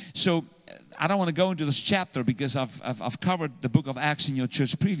 So I don't want to go into this chapter because I've covered the book of Acts in your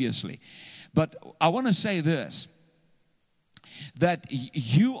church previously. But I want to say this, that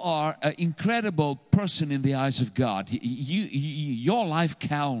you are an incredible person in the eyes of God. Your life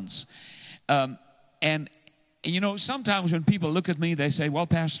counts. And you know, sometimes when people look at me, they say, well,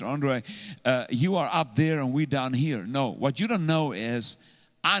 Pastor Andre, you are up there and we down here. No, what you don't know is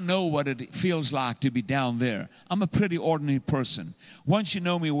I know what it feels like to be down there. I'm a pretty ordinary person. Once you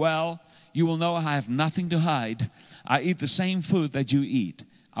know me well, you will know I have nothing to hide. I eat the same food that you eat.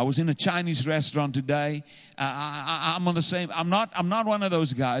 I was in a Chinese restaurant today. I'm on the same. I'm not one of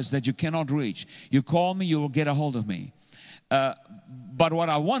those guys that you cannot reach. You call me, you will get a hold of me. But what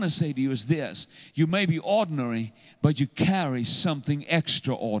I want to say to you is this: you may be ordinary, but you carry something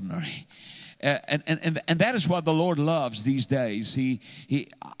extraordinary. And that is what the Lord loves these days.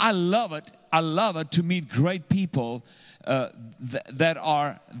 I love it. I love it to meet great people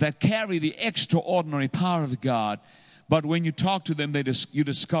that carry the extraordinary power of God. But when you talk to them, you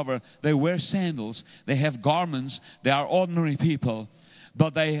discover they wear sandals, they have garments, they are ordinary people.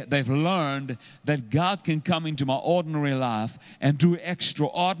 But they've learned that God can come into my ordinary life and do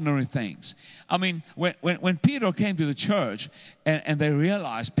extraordinary things. I mean, when Peter came to the church and they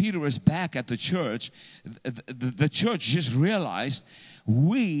realized Peter was back at the church, the church just realized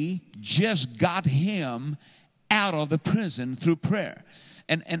we just got him out of the prison through prayer.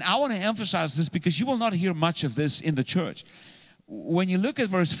 And I want to emphasize this because you will not hear much of this in the church. When you look at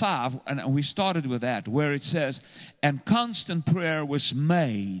verse 5, and we started with that, where it says, and constant prayer was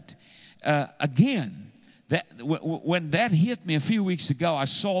made. Again, When that hit me a few weeks ago, I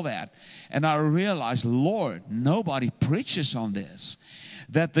saw that, and I realized, Lord, nobody preaches on this.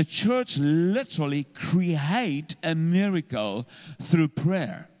 That the church literally create a miracle through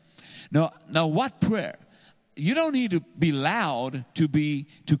prayer. Now what prayer? You don't need to be loud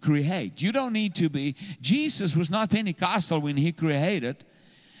to create. You don't need to be. Jesus was not Pentecostal when he created.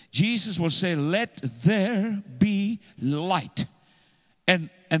 Jesus will say, let there be light. And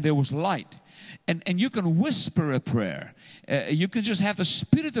there was light. And you can whisper a prayer. You can just have the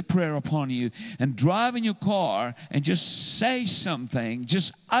spirit of prayer upon you and drive in your car and just say something,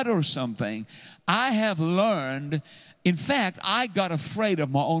 just utter something. I have learned, in fact, I got afraid of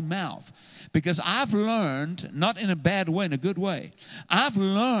my own mouth because I've learned, not in a bad way, in a good way, I've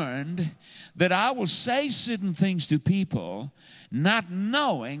learned that I will say certain things to people not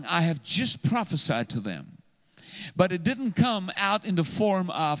knowing I have just prophesied to them. But it didn't come out in the form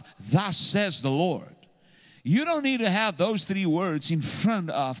of, thus says the Lord. You don't need to have those three words in front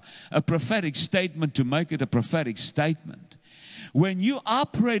of a prophetic statement to make it a prophetic statement. When you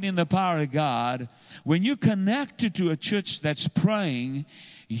operate in the power of God, when you connect to a church that's praying,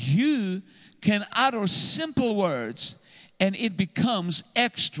 you can utter simple words and it becomes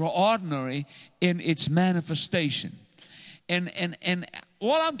extraordinary in its manifestation. And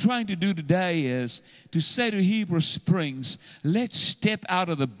all I'm trying to do today is to say to Hebrew Springs, let's step out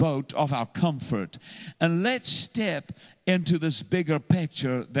of the boat of our comfort and let's step into this bigger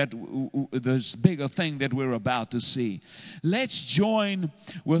picture, this bigger thing that we're about to see. Let's join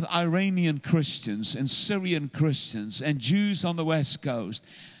with Iranian Christians and Syrian Christians and Jews on the West Coast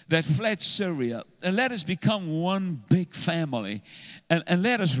that fled Syria, and let us become one big family, and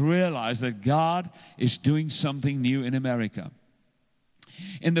let us realize that God is doing something new in America.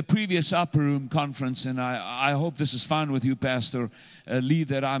 In the previous Upper Room conference, and I hope this is fine with you, Pastor Lee,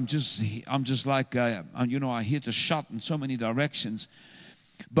 that I'm just like, I hit a shot in so many directions.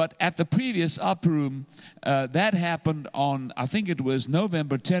 But at the previous Upper Room, that happened on, I think it was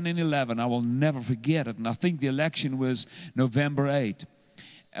November 10 and 11. I will never forget it. And I think the election was November 8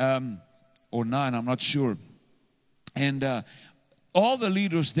 or 9, I'm not sure. And all the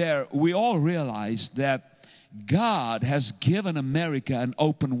leaders there, we all realized that God has given America an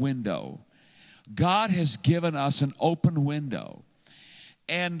open window. God has given us an open window.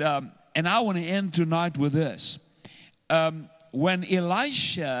 And I want to end tonight with this. When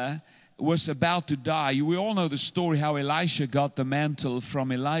Elisha was about to die, we all know the story how Elisha got the mantle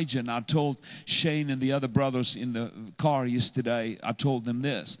from Elijah. And I told Shane and the other brothers in the car yesterday, I told them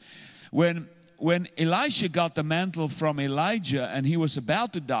this. When Elisha got the mantle from Elijah and he was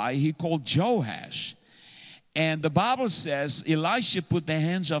about to die, he called Joash. And the Bible says Elisha put the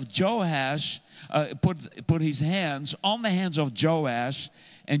hands of Joash, put his hands on the hands of Joash,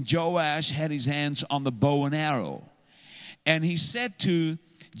 and Joash had his hands on the bow and arrow. And he said to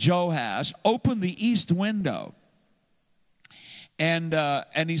Joash, open the east window.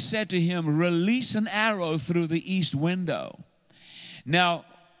 And he said to him, release an arrow through the east window. Now,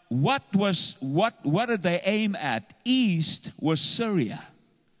 what did they aim at? East was Syria,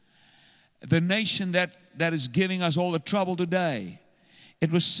 the nation that is giving us all the trouble today.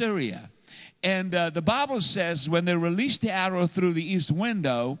 It was Syria. And the Bible says when they released the arrow through the east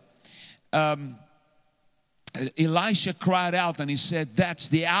window, Elisha cried out and he said, that's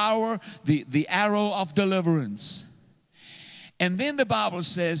the hour, the arrow of deliverance. And then the Bible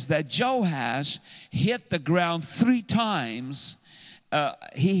says that Joash hit the ground 3 times.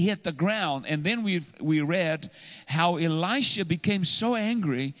 He hit the ground. And then we read how Elisha became so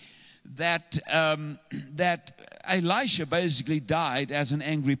angry that Elisha basically died as an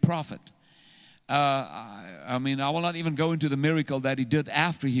angry prophet. I will not even go into the miracle that he did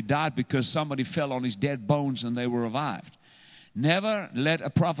after he died because somebody fell on his dead bones and they were revived. Never let a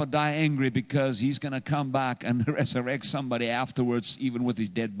prophet die angry because he's going to come back and resurrect somebody afterwards, even with his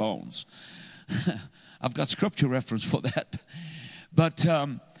dead bones. I've got scripture reference for that. But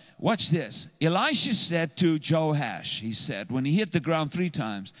watch this. Elisha said to Joash, he said, when he hit the ground 3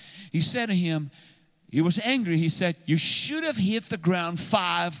 times, he said to him, he was angry. He said, you should have hit the ground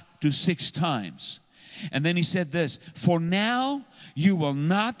 5 to 6 times. And then he said this, for now you will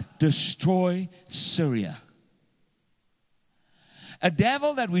not destroy Syria. A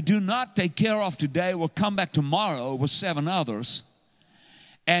devil that we do not take care of today will come back tomorrow with 7 others,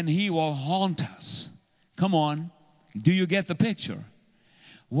 and he will haunt us. Come on. Do you get the picture?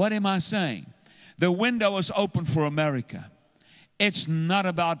 What am I saying? The window is open for America. It's not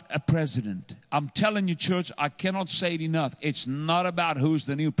about a president. I'm telling you, church, I cannot say it enough. It's not about who's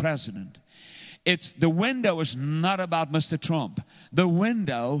the new president. The window is not about Mr. Trump. The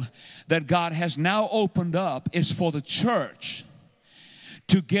window that God has now opened up is for the church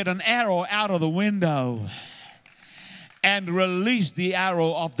to get an arrow out of the window and release the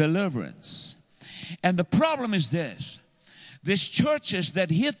arrow of deliverance. And the problem is this. There's churches that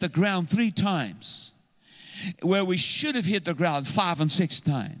hit the ground 3 times where we should have hit the ground 5 and 6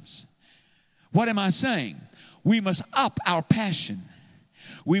 times. What am I saying? We must up our passion.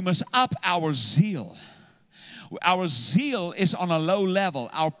 We must up our zeal. Our zeal is on a low level.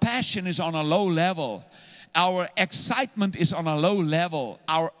 Our passion is on a low level. Our excitement is on a low level.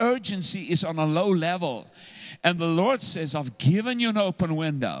 Our urgency is on a low level. And the Lord says, I've given you an open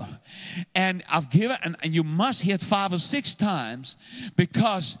window. And and you must hit 5 or 6 times,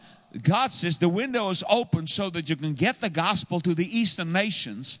 because God says the window is open so that you can get the gospel to the eastern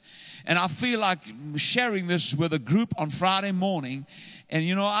nations. And I feel like sharing this with a group on Friday morning. And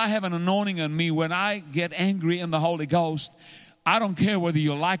you know, I have an anointing on me. When I get angry in the Holy Ghost, I don't care whether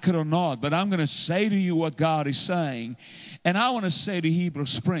you like it or not, but I'm going to say to you what God is saying. And I want to say to Heber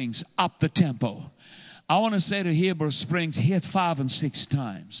Springs, up the tempo. I want to say to Heber Springs, hit 5 and 6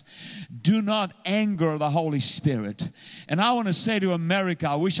 times. Do not anger the Holy Spirit. And I want to say to America,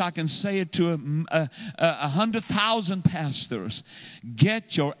 I wish I can say it to 100,000 pastors,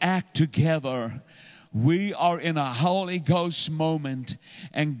 get your act together. We are in a Holy Ghost moment,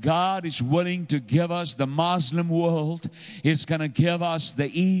 and God is willing to give us the Muslim world. He's going to give us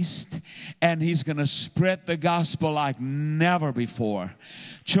the East, and He's going to spread the gospel like never before.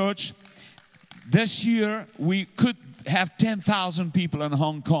 Church, this year we could have 10,000 people in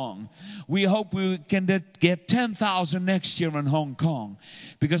Hong Kong. We hope we can get 10,000 next year in Hong Kong,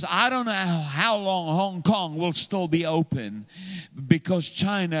 because I don't know how long Hong Kong will still be open, because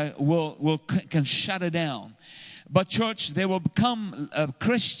China can shut it down. But church, there will become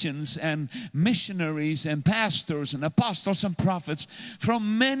Christians and missionaries and pastors and apostles and prophets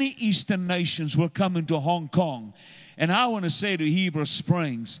from many Eastern nations will come into Hong Kong. And I want to say to Heber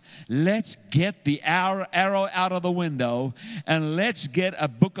Springs, let's get the arrow out of the window, and let's get a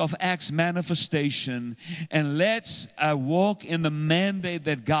Book of Acts manifestation, and let's walk in the mandate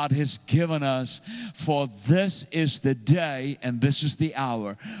that God has given us, for this is the day and this is the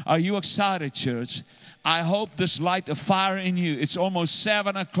hour. Are you excited, church? I hope this light a fire in you. It's almost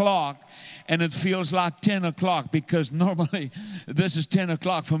 7 o'clock. And it feels like 10 o'clock, because normally this is 10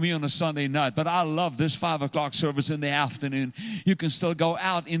 o'clock for me on a Sunday night. But I love this 5 o'clock service in the afternoon. You can still go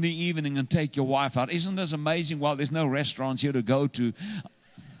out in the evening and take your wife out. Isn't this amazing? Well, there's no restaurants here to go to.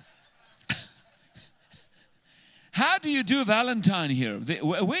 How do you do Valentine here?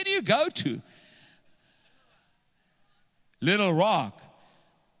 Where do you go to? Little Rock.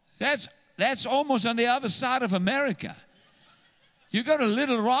 That's almost on the other side of America. You go to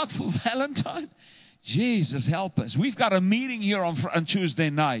Little Rock for Valentine? Jesus, help us. We've got a meeting here on Tuesday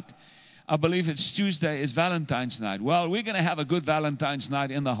night. I believe it's Tuesday is Valentine's night. Well, we're going to have a good Valentine's night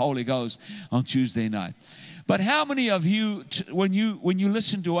in the Holy Ghost on Tuesday night. But how many of you, when you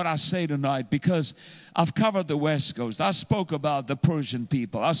listen to what I say tonight, because I've covered the West Coast. I spoke about the Persian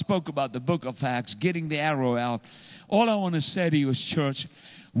people. I spoke about the Book of Acts, getting the arrow out. All I want to say to you is, church,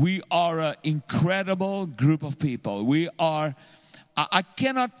 we are an incredible group of people. We are... I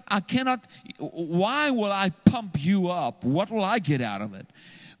cannot, why will I pump you up? What will I get out of it?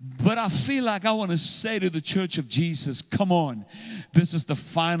 But I feel like I want to say to the Church of Jesus, come on, this is the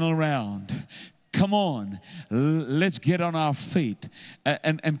final round. Come on, let's get on our feet,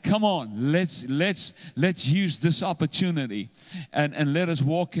 and come on, let's use this opportunity, and let us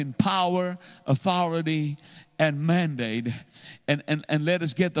walk in power, authority, and mandate, and let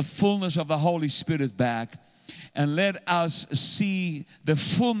us get the fullness of the Holy Spirit back. And let us see the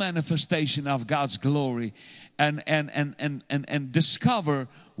full manifestation of God's glory, and discover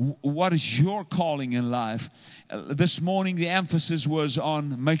what is your calling in life. This morning the emphasis was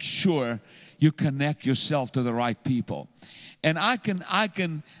on make sure you connect yourself to the right people. And I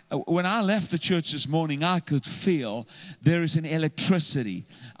can when I left the church this morning, I could feel there is an electricity.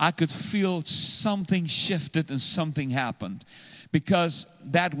 I could feel something shifted and something happened, because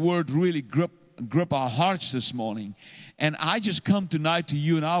that word really grip our hearts this morning. And I just come tonight to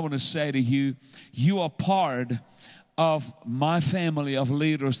you, and I want to say to you, you are part of my family of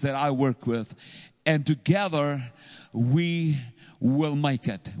leaders that I work with, and together we will make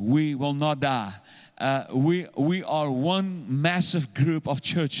it. We will not die. We are one massive group of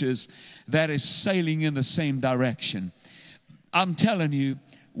churches that is sailing in the same direction. I'm telling you,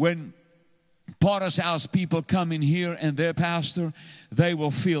 when Potter's House people come in here and their pastor, they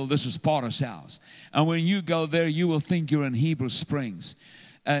will feel this is Potter's House. And when you go there, you will think you're in Heber Springs.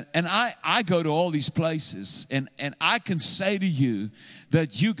 And I go to all these places, and I can say to you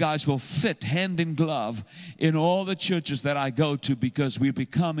that you guys will fit hand in glove in all the churches that I go to, because we're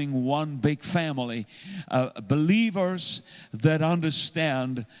becoming one big family. Believers that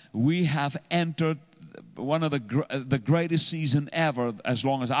understand we have entered one of the greatest season ever, as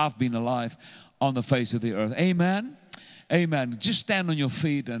long as I've been alive, on the face of the earth. Amen? Amen. Just stand on your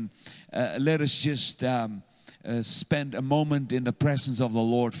feet and let us just spend a moment in the presence of the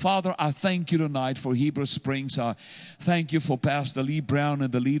Lord. Father, I thank you tonight for Heber Springs. I thank you for Pastor Lee Brown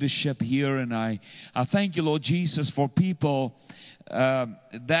and the leadership here. And I thank you, Lord Jesus, for people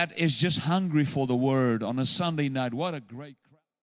that is just hungry for the word on a Sunday night. What a great